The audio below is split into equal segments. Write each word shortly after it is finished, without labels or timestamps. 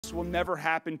This will never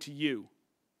happen to you,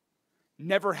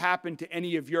 never happen to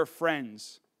any of your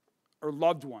friends or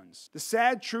loved ones. The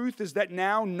sad truth is that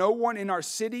now no one in our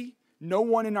city, no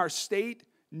one in our state,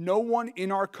 no one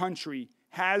in our country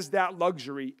has that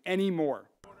luxury anymore.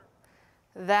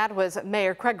 That was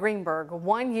Mayor Craig Greenberg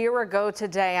 1 year ago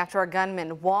today after a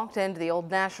gunman walked into the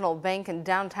Old National Bank in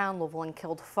downtown Louisville and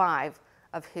killed 5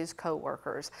 of his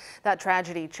co-workers. That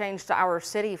tragedy changed our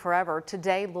city forever.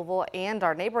 Today, Louisville and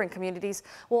our neighboring communities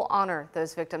will honor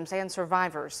those victims and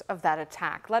survivors of that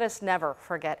attack. Let us never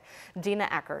forget Dina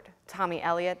Eckert, Tommy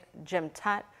Elliott, Jim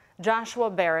Tutt, Joshua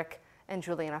Barrick, and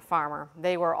Juliana Farmer.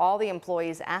 They were all the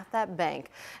employees at that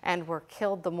bank and were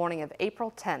killed the morning of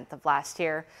April 10th of last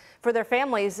year. For their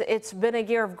families, it's been a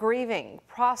year of grieving,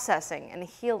 processing, and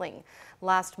healing.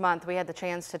 Last month, we had the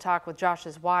chance to talk with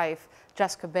Josh's wife,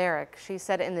 Jessica Barrick. She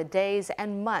said in the days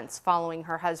and months following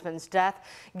her husband's death,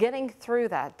 getting through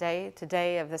that day to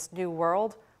day of this new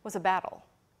world was a battle.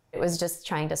 It was just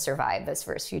trying to survive those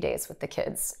first few days with the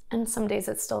kids. And some days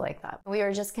it's still like that. We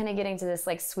were just kind of getting to this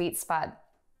sweet spot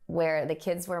where the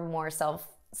kids were more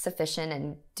self-sufficient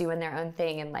and doing their own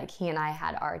thing, and he and I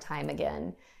had our time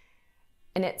again.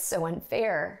 And it's so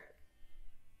unfair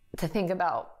to think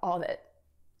about all that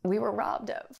we were robbed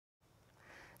of.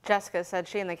 Jessica said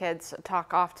she and the kids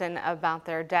talk often about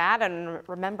their dad and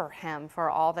remember him for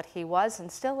all that he was and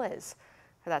still is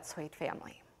for that sweet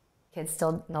family. Kids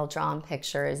they'll draw him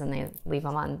pictures and they leave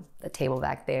them on the table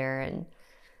back there, and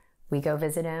we go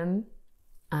visit him.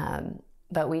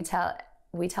 But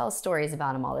we tell stories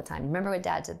about him all the time. Remember when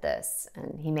Dad did this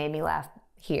and he made me laugh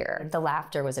here. The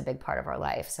laughter was a big part of our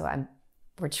life, so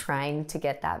we're trying to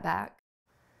get that back.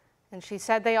 And she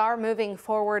said they are moving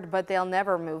forward, but they'll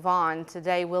never move on.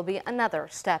 Today will be another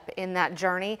step in that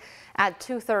journey. At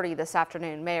 2:30 this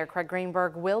afternoon, Mayor Craig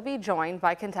Greenberg will be joined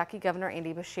by Kentucky Governor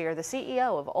Andy Beshear, the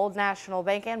CEO of Old National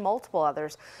Bank, and multiple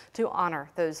others to honor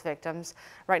those victims.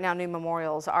 Right now, new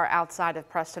memorials are outside of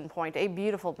Preston Point, a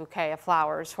beautiful bouquet of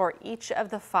flowers for each of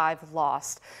the 5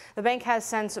 lost. The bank has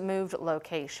since moved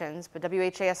locations, but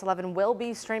WHAS 11 will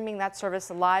be streaming that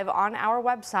service live on our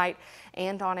website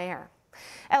and on air.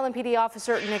 LMPD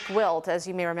officer Nick Wilt, as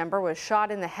you may remember, was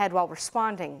shot in the head while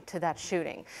responding to that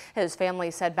shooting. His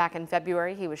family said back in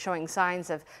February he was showing signs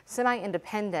of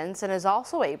semi-independence and is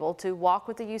also able to walk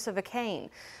with the use of a cane,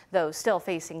 though still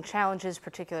facing challenges,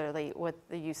 particularly with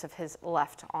the use of his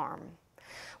left arm.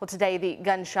 Well, today, the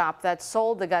gun shop that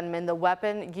sold the gunman the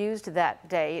weapon used that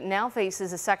day now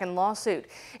faces a second lawsuit.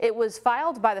 It was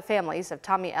filed by the families of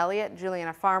Tommy Elliott,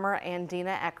 Juliana Farmer, and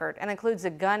Dina Eckert, and includes a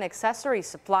gun accessory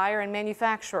supplier and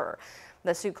manufacturer.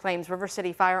 The suit claims River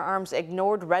City Firearms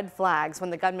ignored red flags when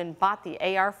the gunman bought the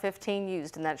AR-15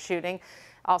 used in that shooting,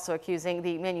 also accusing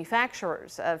the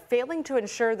manufacturers of failing to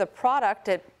ensure the product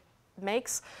it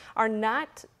makes are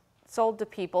not sold to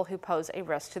people who pose a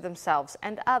risk to themselves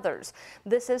and others.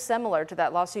 This is similar to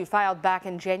that lawsuit filed back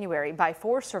in January by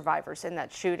 4 survivors in that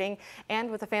shooting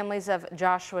and with the families of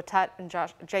Joshua Tutt and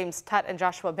James Tutt and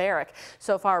Joshua Barrick.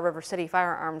 So far, River City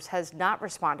Firearms has not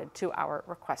responded to our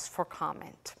request for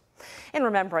comment. In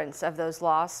remembrance of those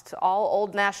lost, all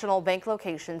Old National Bank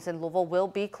locations in Louisville will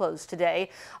be closed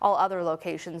today. All other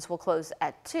locations will close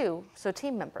at 2, so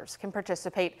team members can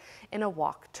participate in a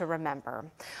walk to remember.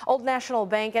 Old National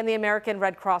Bank and the American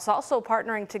Red Cross also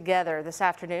partnering together this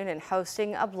afternoon and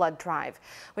hosting a blood drive.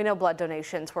 We know blood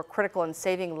donations were critical in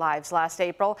saving lives last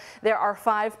April. There are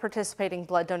 5 participating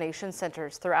blood donation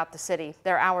centers throughout the city.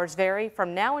 Their hours vary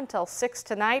from now until 6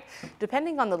 tonight,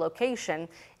 depending on the location.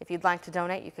 If you'd like to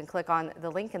donate, you can click on the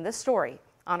link in this story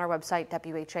on our website,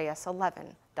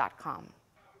 WHAS11.com.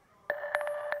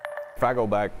 If I go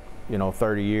back,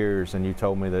 30 years and you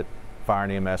told me that fire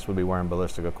and EMS would be wearing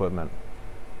ballistic equipment,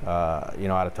 I'd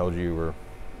have told you were,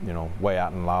 way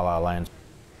out in la la land.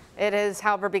 It has,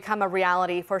 however, become a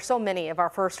reality for so many of our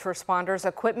first responders,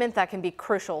 equipment that can be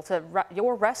crucial to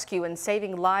your rescue and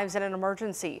saving lives in an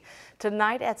emergency.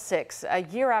 Tonight at 6, a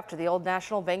year after the Old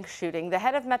National Bank shooting, the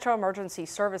head of Metro Emergency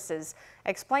Services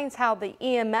explains how the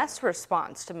EMS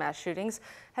response to mass shootings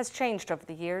has changed over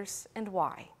the years and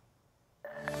why.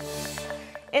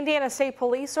 Indiana State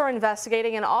Police are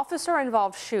investigating an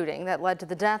officer-involved shooting that led to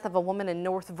the death of a woman in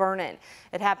North Vernon.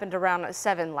 It happened around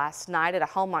 7 last night at a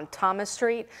home on Thomas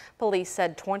Street. Police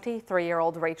said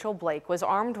 23-year-old Rachel Blake was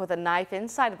armed with a knife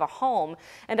inside of a home,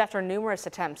 and after numerous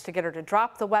attempts to get her to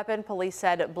drop the weapon, police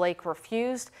said Blake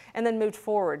refused and then moved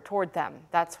forward toward them.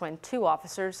 That's when 2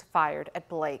 officers fired at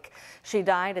Blake. She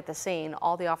died at the scene.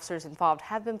 All the officers involved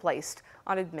have been placed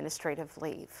on administrative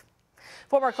leave.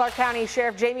 Former Clark County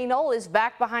Sheriff Jamie Knoll is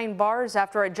back behind bars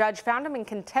after a judge found him in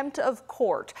contempt of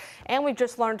court. And we've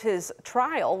just learned his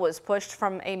trial was pushed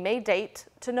from a May date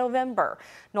to November.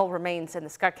 Knoll remains in the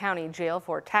Scott County Jail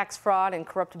for tax fraud and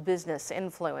corrupt business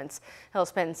influence. He'll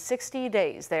spend 60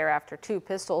 days there after 2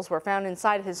 pistols were found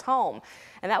inside his home.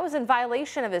 And that was in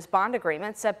violation of his bond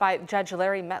agreement set by Judge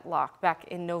Larry Metlock back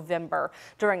in November.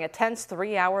 During a tense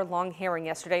 3-hour-long hearing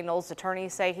yesterday, Knoll's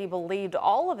attorneys say he believed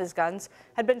all of his guns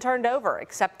had been turned over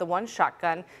except the one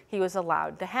shotgun he was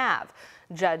allowed to have.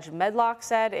 Judge Medlock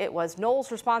said it was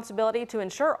Knoll's responsibility to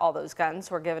ensure all those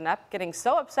guns were given up, getting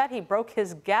so upset he broke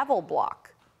his gavel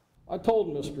block. I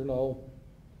told Mr. Knoll,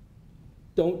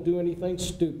 don't do anything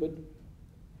stupid.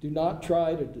 Do not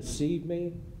try to deceive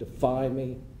me, defy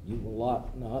me. You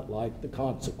will not like the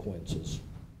consequences.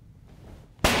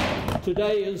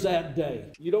 Today is that day.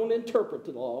 You don't interpret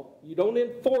the law. You don't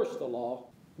enforce the law.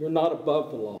 You're not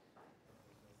above the law.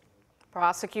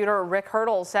 Prosecutor Rick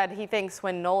Hurdle said he thinks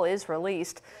when Knoll is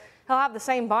released, he'll have the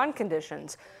same bond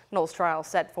conditions. Knoll's trial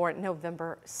set for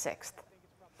November 6th.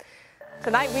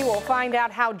 Tonight we will find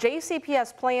out how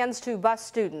JCPS plans to bus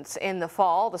students in the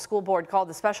fall. The school board called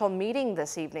a special meeting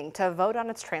this evening to vote on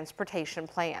its transportation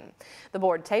plan. The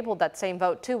board tabled that same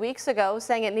vote 2 weeks ago,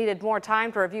 saying it needed more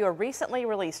time to review a recently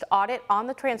released audit on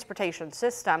the transportation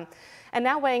system and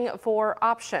now weighing 4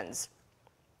 options.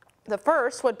 The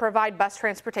first would provide bus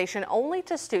transportation only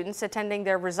to students attending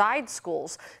their reside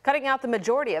schools, cutting out the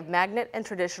majority of magnet and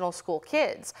traditional school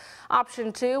kids.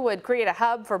 Option 2 would create a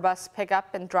hub for bus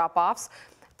pickup and drop-offs.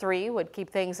 3 would keep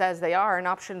things as they are, and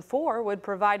option 4 would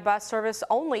provide bus service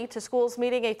only to schools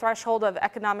meeting a threshold of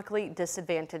economically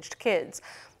disadvantaged kids.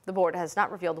 The board has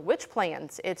not revealed which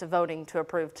plans it's voting to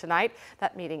approve tonight.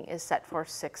 That meeting is set for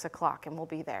 6 o'clock, and we'll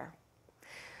be there.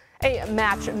 A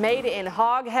match made in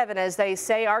hog heaven, as they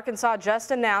say. Arkansas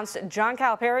just announced John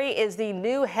Calipari is the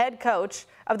new head coach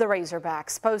of the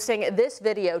Razorbacks. Posting this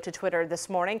video to Twitter this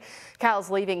morning, Cal's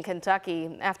leaving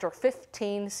Kentucky after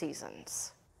 15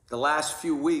 seasons. The last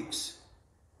few weeks,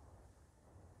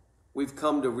 we've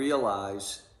come to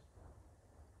realize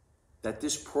that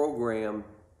this program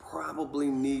probably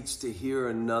needs to hear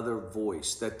another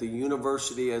voice, that the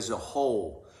university as a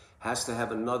whole has to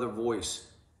have another voice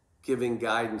giving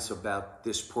guidance about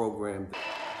this program.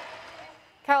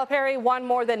 Calipari won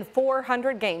more than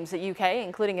 400 games at UK,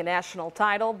 including a national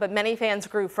title, but many fans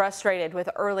grew frustrated with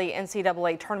early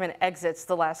NCAA tournament exits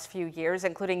the last few years,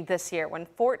 including this year when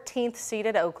 14th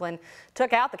seeded Oakland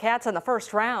took out the Cats in the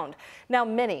first round. Now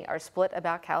many are split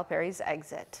about Calipari's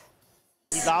exit.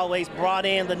 He's always brought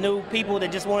in the new people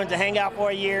that just wanted to hang out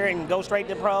for a year and go straight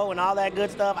to pro and all that good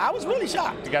stuff. I was really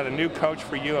shocked. We got a new coach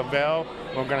for U of L.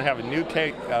 We're going to have a new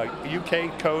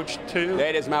UK coach too.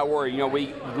 That is my worry. You know,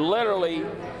 we literally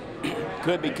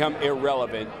could become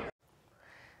irrelevant.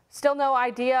 Still no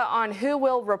idea on who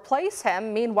will replace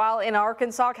him. Meanwhile, in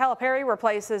Arkansas, Calipari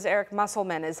replaces Eric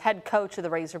Musselman as head coach of the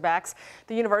Razorbacks.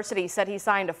 The university said he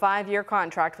signed a 5-year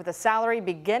contract with a salary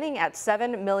beginning at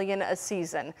 $7 million a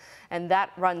season, and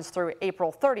that runs through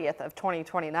April 30th of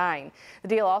 2029. The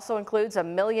deal also includes a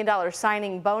 $1 million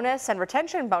signing bonus and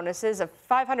retention bonuses of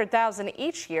 $500,000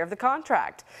 each year of the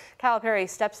contract. Calipari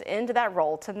steps into that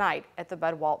role tonight at the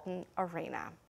Bud Walton Arena.